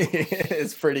championship,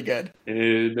 it's pretty good.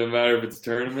 It doesn't matter if it's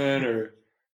tournament or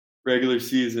regular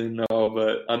season. No,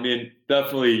 but I mean,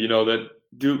 definitely, that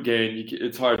Duke game,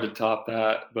 it's hard to top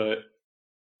that. But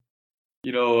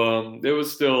it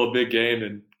was still a big game,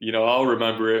 and I'll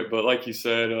remember it. But like you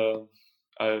said,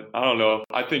 I don't know.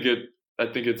 I think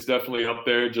it's definitely up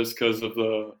there just because of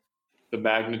the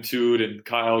magnitude and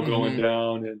Kyle going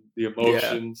down and the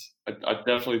emotions. Yeah. I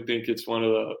definitely think it's one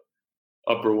of the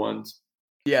upper ones.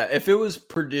 Yeah, if it was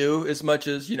Purdue, as much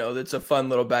as it's a fun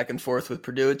little back and forth with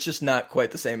Purdue, it's just not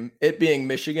quite the same. It being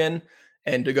Michigan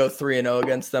and to go 3-0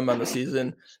 against them on the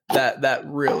season, that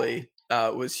really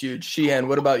was huge. Sheehan,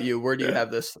 what about you? Where do you have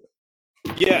this?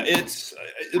 Yeah, it's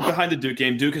behind the Duke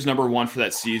game. Duke is number 1 for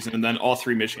that season, and then all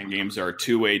 3 Michigan games are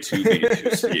 2A, 2B,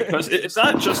 2C. Because it's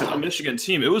not just a Michigan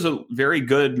team. It was a very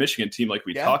good Michigan team, like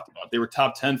we talked about. They were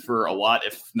top 10 for a lot,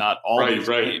 if not all these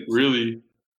games. Really,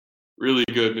 really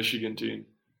good Michigan team.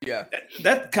 Yeah.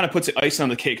 That kind of puts the ice on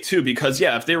the cake, too, because,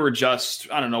 if they were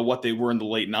just, I don't know what they were in the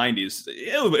late 90s,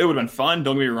 it would have been fun,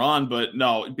 don't get me wrong, but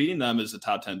no, beating them as a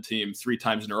top 10 team 3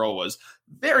 times in a row was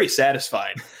very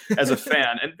satisfying as a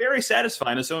fan and very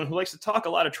satisfying as someone who likes to talk a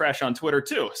lot of trash on Twitter,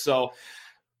 too. So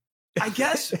I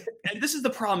guess, and this is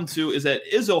the problem, too, is that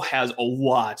Izzo has a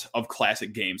lot of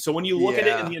classic games. So when you look at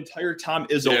it in the entire Tom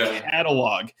Izzo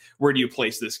catalog, where do you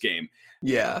place this game?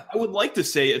 Yeah, I would like to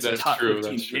say it's a top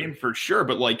 15 game for sure,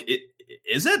 but like,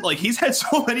 is it? Like, he's had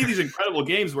so many of these incredible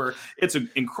games where it's an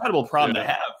incredible problem to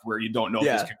have, where you don't know if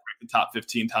this can crack the top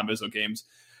 15 Tom Izzo games.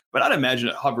 But I'd imagine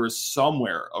it hovers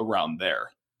somewhere around there.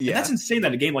 Yeah, and that's insane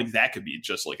that a game like that could be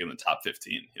just like in the top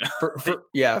 15.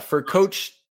 For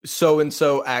Coach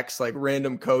so-and-so X, like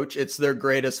random coach, it's their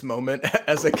greatest moment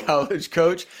as a college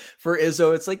coach. For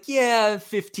Izzo, it's like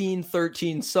 15,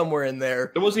 13, somewhere in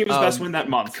there. It wasn't even his best win that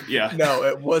month. Yeah, no,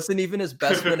 it wasn't even his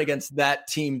best win against that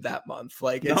team that month.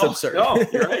 Like, it's absurd. No,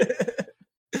 you're right.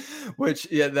 Which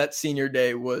that senior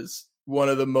day was one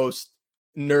of the most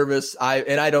nervous.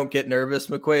 I don't get nervous,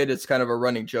 McQuaid. It's kind of a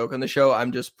running joke on the show.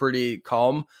 I'm just pretty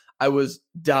calm. I was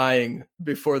dying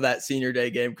before that senior day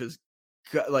game because,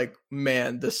 like,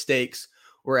 man, the stakes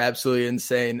were absolutely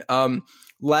insane.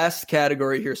 Last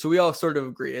category here. So we all sort of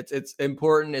agree. It's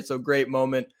important. It's a great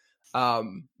moment.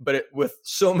 But with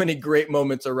so many great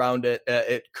moments around it,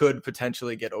 it could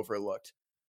potentially get overlooked.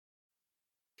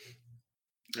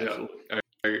 Yeah.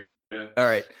 All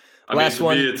right. Last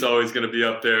one. Me, it's always going to be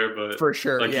up there, but for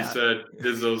sure, like you said,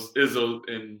 Izzo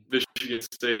and Michigan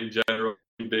State in general,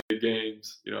 big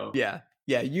games, Yeah,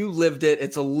 you lived it.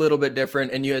 It's a little bit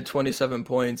different, and you had 27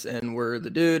 points and were the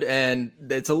dude, and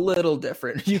it's a little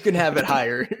different. You can have it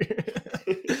higher.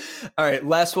 All right,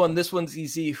 last one. This one's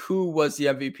easy. Who was the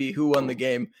MVP? Who won the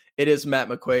game? It is Matt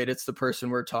McQuaid. It's the person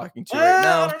we're talking to right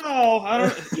now. I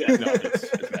don't know.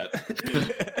 It's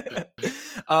Matt.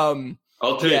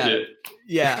 I'll take it.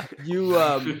 Yeah, you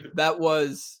that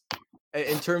was,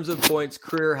 in terms of points,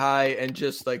 career high, and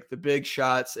just like the big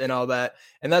shots and all that.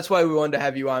 And that's why we wanted to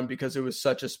have you on, because it was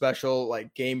such a special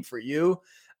like game for you.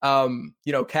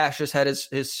 Cassius had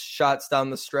his shots down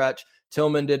the stretch.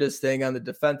 Tillman did his thing on the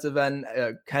defensive end.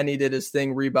 Kenny did his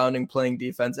thing, rebounding, playing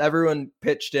defense. Everyone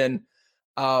pitched in.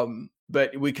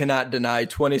 But we cannot deny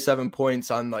 27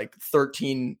 points on like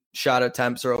 13 shot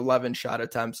attempts or 11 shot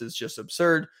attempts is just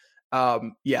absurd.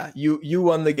 You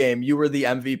won the game. You were the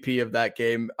MVP of that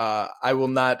game. I will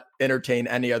not entertain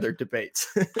any other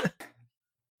debates.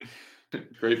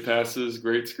 Great passes,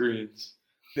 great screens.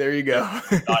 There you go.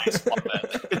 Nice.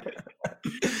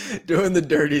 Doing the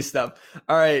dirty stuff.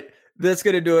 All right. That's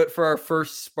going to do it for our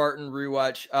first Spartan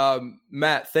rewatch.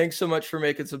 Matt, thanks so much for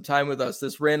making some time with us.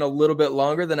 This ran a little bit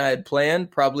longer than I had planned,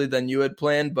 probably than you had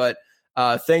planned, but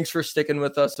thanks for sticking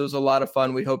with us. It was a lot of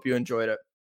fun. We hope you enjoyed it.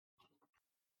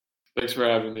 Thanks for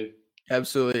having me.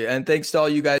 Absolutely. And thanks to all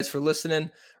you guys for listening.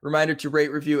 Reminder to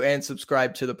rate, review, and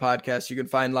subscribe to the podcast. You can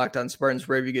find Locked On Spartans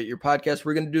wherever you get your podcast.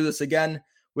 We're going to do this again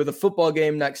with a football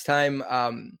game next time.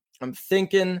 I'm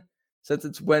thinking, since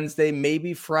it's Wednesday,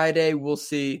 maybe Friday, we'll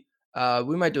see.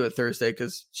 We might do it Thursday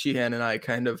because Sheehan and I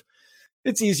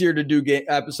it's easier to do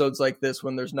episodes like this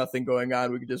when there's nothing going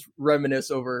on. We can just reminisce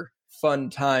over fun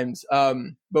times.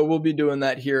 But we'll be doing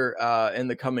that here in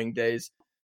the coming days.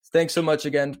 Thanks so much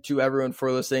again to everyone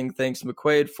for listening. Thanks,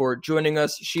 McQuaid, for joining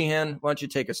us. Sheehan, why don't you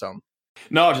take us home?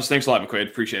 No, just thanks a lot, McQuaid.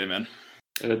 Appreciate it, man.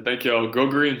 Thank y'all. Go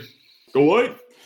Green. Go White.